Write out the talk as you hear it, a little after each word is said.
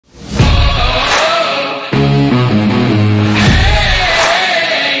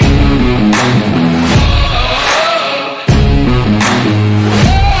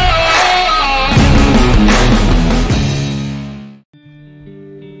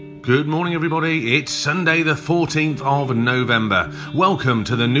Good morning everybody, it's Sunday the 14th of November. Welcome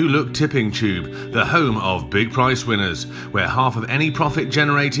to the New Look Tipping Tube, the home of big price winners, where half of any profit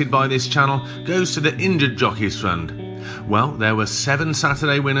generated by this channel goes to the Injured Jockeys Fund. Well, there were 7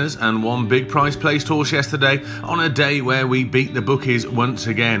 Saturday winners and 1 big price placed horse yesterday on a day where we beat the bookies once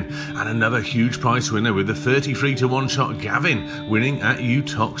again, and another huge price winner with the 33 to 1 shot Gavin winning at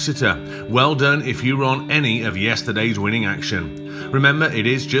Uttoxeter. Well done if you were on any of yesterday's winning action. Remember, it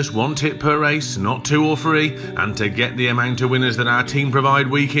is just 1 tip per race, not 2 or 3, and to get the amount of winners that our team provide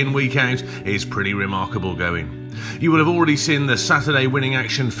week in, week out is pretty remarkable going. You will have already seen the Saturday winning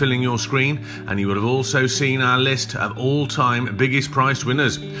action filling your screen, and you will have also seen our list of all-time biggest price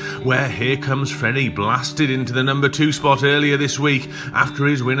winners, where here comes Freddie, blasted into the number 2 spot earlier this week after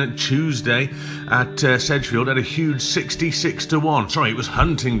his win at Tuesday at Sedgefield at a huge 66 to 1. Sorry, it was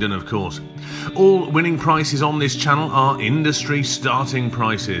Huntingdon, of course. All winning prices on this channel are industry starting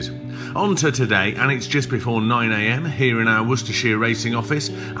prices. On to today, and it's just before 9 AM here in our Worcestershire racing office,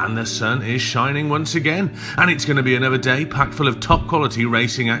 and the sun is shining once again, and it's going to be another day packed full of top quality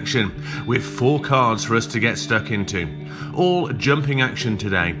racing action with 4 cards for us to get stuck into. All jumping action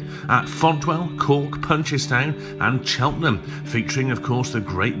today at Fontwell, Cork, Punchestown and Cheltenham, featuring of course the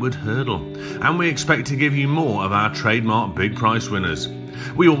Greatwood Hurdle, and we expect to give you more of our trademark big price winners.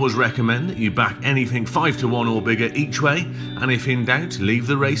 We always recommend that you back anything 5 to 1 or bigger each way, and if in doubt, leave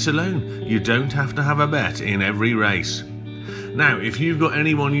the race alone. You don't have to have a bet in every race. Now, if you've got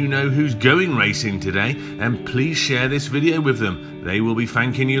anyone you know who's going racing today, then please share this video with them. They will be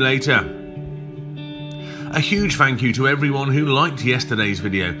thanking you later. A huge thank you to everyone who liked yesterday's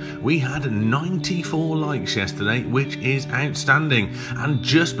video. We had 94 likes yesterday, which is outstanding, and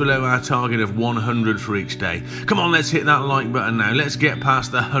just below our target of 100 for each day. Come on, let's hit that like button now. Let's get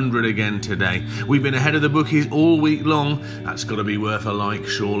past the 100 again today. We've been ahead of the bookies all week long. That's got to be worth a like,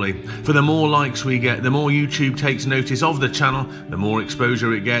 surely. For the more likes we get, the more YouTube takes notice of the channel, the more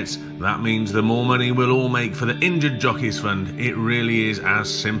exposure it gets. That means the more money we'll all make for the Injured Jockeys Fund. It really is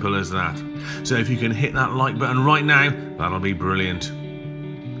as simple as that. So if you can hit that like button right now, that'll be brilliant.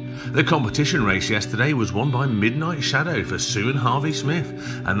 The competition race yesterday was won by Midnight Shadow for Sue and Harvey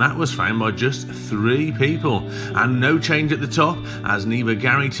Smith, and that was found by just 3 people. And no change at the top, as neither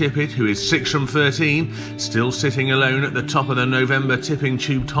Gary Tippett, who is 6 from 13, still sitting alone at the top of the November Tipping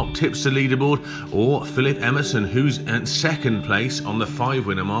Tube Top Tips to leaderboard, or Philip Emerson, who's at 2nd place on the 5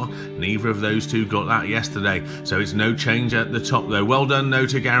 winner mark. Neither of those two got that yesterday, so it's no change at the top though. Well done though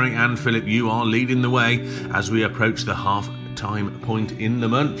to Gary and Philip, you are leading the way as we approach the half-time point in the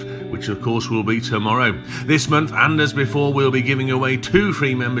month, which of course will be tomorrow. This month, and as before, we'll be giving away 2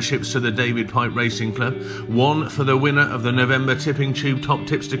 free memberships to the David Pipe Racing Club, 1 for the winner of the November Tipping Tube Top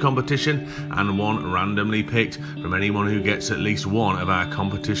Tips to competition, and 1 randomly picked from anyone who gets at least 1 of our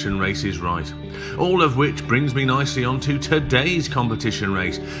competition races right. All of which brings me nicely on to today's competition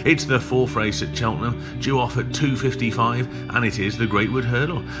race. It's the 4th race at Cheltenham, due off at 2:55, and it is the Greatwood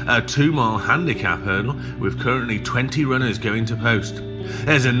Hurdle, a 2-mile handicap hurdle with currently 20 runners going to post.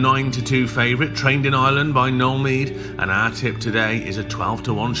 There's a 9 to 2 favourite, trained in Ireland by Noel Mead, and our tip today is a 12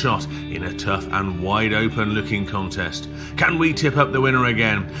 to 1 shot in a tough and wide open looking contest. Can we tip up the winner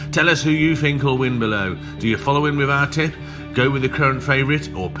again? Tell us who you think will win below. Do you follow in with our tip, go with the current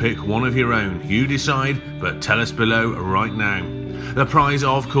favourite, or pick one of your own? You decide, but tell us below right now. The prize,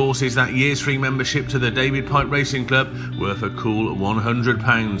 of course, is that year's free membership to the David Pipe Racing Club, worth a cool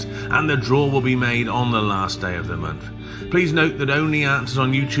 £100, and the draw will be made on the last day of the month. Please note that only answers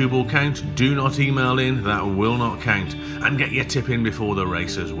on YouTube will count. Do not email in, that will not count. And get your tip in before the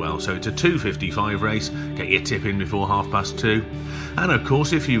race as well. So it's a 2:55 race, get your tip in before 2:30. And of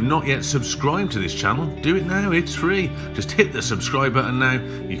course, if you've not yet subscribed to this channel, do it now, it's free. Just hit the subscribe button now.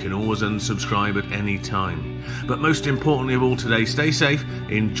 You can always unsubscribe at any time. But most importantly of all today, stay safe,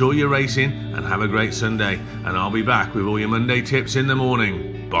 enjoy your racing, and have a great Sunday. And I'll be back with all your Monday tips in the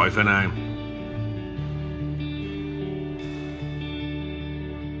morning. Bye for now.